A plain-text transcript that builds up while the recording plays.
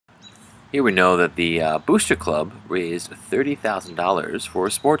Here we know that the Booster Club raised $30,000 for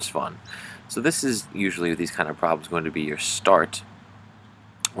a sports fund. So this is usually with these kind of problems going to be your start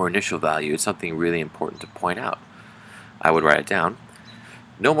or initial value. It's something really important to point out. I would write it down.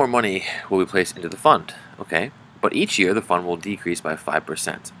 No more money will be placed into the fund, okay? But each year the fund will decrease by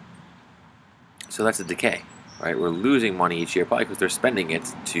 5%. So that's a decay, right? We're losing money each year probably because they're spending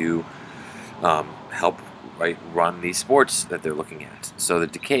it to help run these sports that they're looking at. So the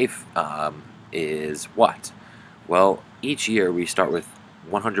decay is what? Well, each year we start with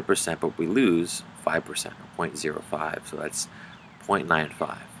 100%, but we lose 5%, 0.05, so that's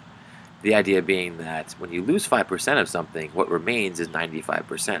 0.95. The idea being that when you lose 5% of something, what remains is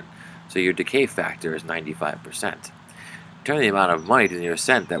 95%. So your decay factor is 95%. Turn the amount of money to the nearest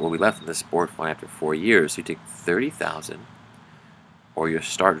cent that will be left in the sport fund after 4 years. So you take 30,000, or your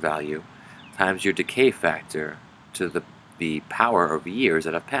start value, times your decay factor to the power of years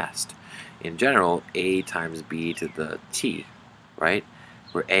that have passed. In general, A times B to the T, right?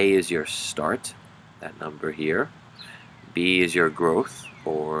 Where A is your start, that number here. B is your growth,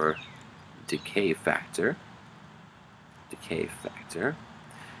 or decay factor.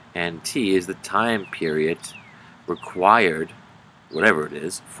 And T is the time period required, whatever it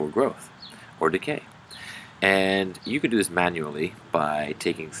is, for growth or decay. And you can do this manually by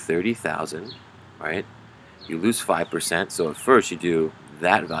taking 30,000, right? You lose 5%, so at first you do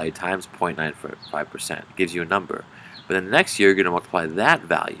that value times 0.95%. It gives you a number. But then the next year you're going to multiply that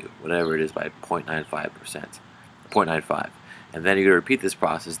value, whatever it is, by 0.95. And then you're going to repeat this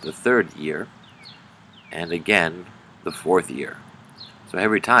process the third year, and again the fourth year. So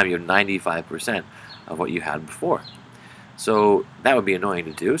every time you have 95% of what you had before. So that would be annoying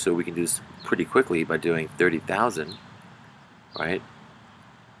to do, so we can do this pretty quickly by doing 30,000, right,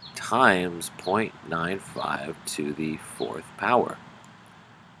 times 0.95 to the fourth power,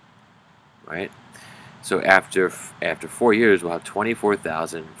 right? So after 4 years, we'll have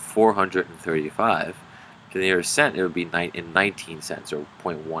 24,435. To the nearest cent, it would be in 19 cents, or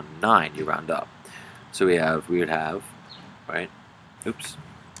 0.19, you round up. So we would have, right, oops,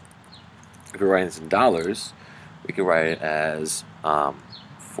 if we're writing this in dollars, we could write it as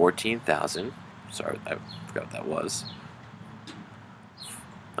 14,000. Sorry, I forgot what that was.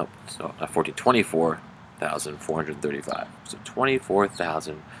 Oh, so not 14, 24,435. So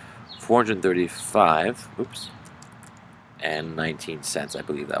 24,435. Oops, and 19 cents, I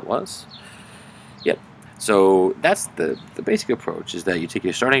believe that was. Yep. So that's the basic approach, is that you take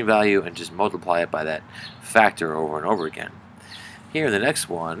your starting value and just multiply it by that factor over and over again. Here in the next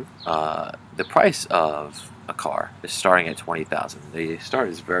one, the price of a car is starting at 20,000. The start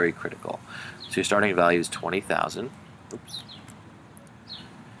is very critical. So your starting value is 20,000. Oops.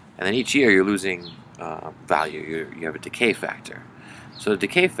 And then each year you're losing value. You have a decay factor. So the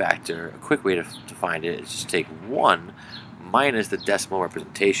decay factor, a quick way to find it is just take 1 minus the decimal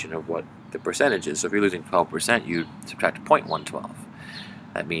representation of what the percentage is. So if you're losing 12%, you subtract 0.112.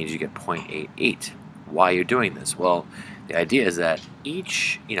 That means you get 0.88. Why you're doing this? Well, the idea is that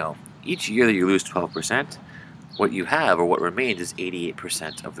each year that you lose 12%, what you have, or what remains, is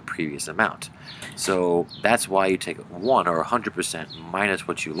 88% of the previous amount. So that's why you take 1, or 100%, minus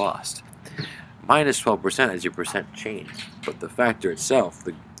what you lost. Minus 12% is your percent change, but the factor itself,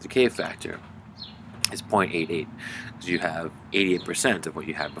 the decay factor, is 0.88, because you have 88% of what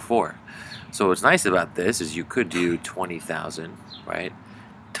you had before. So what's nice about this is you could do 20,000, right,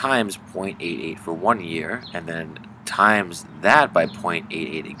 times 0.88 for 1 year, and then times that by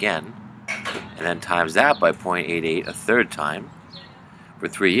 0.88 again, and then times that by 0.88 a third time for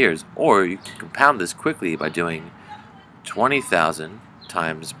 3 years. Or you can compound this quickly by doing 20,000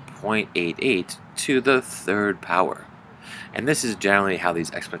 times 0.88 to the third power. And this is generally how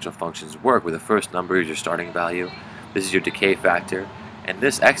these exponential functions work, where the first number is your starting value, this is your decay factor, and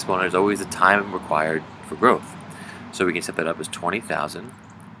this exponent is always the time required for growth. So we can set that up as 20,000,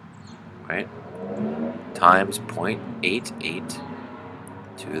 right, times 0.88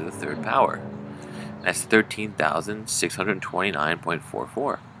 to the third power. And that's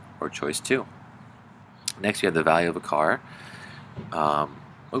 13,629.44, or choice 2. Next we have the value of a car. Oh,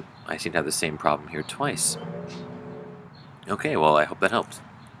 I seem to have the same problem here twice. Okay, well, I hope that helps.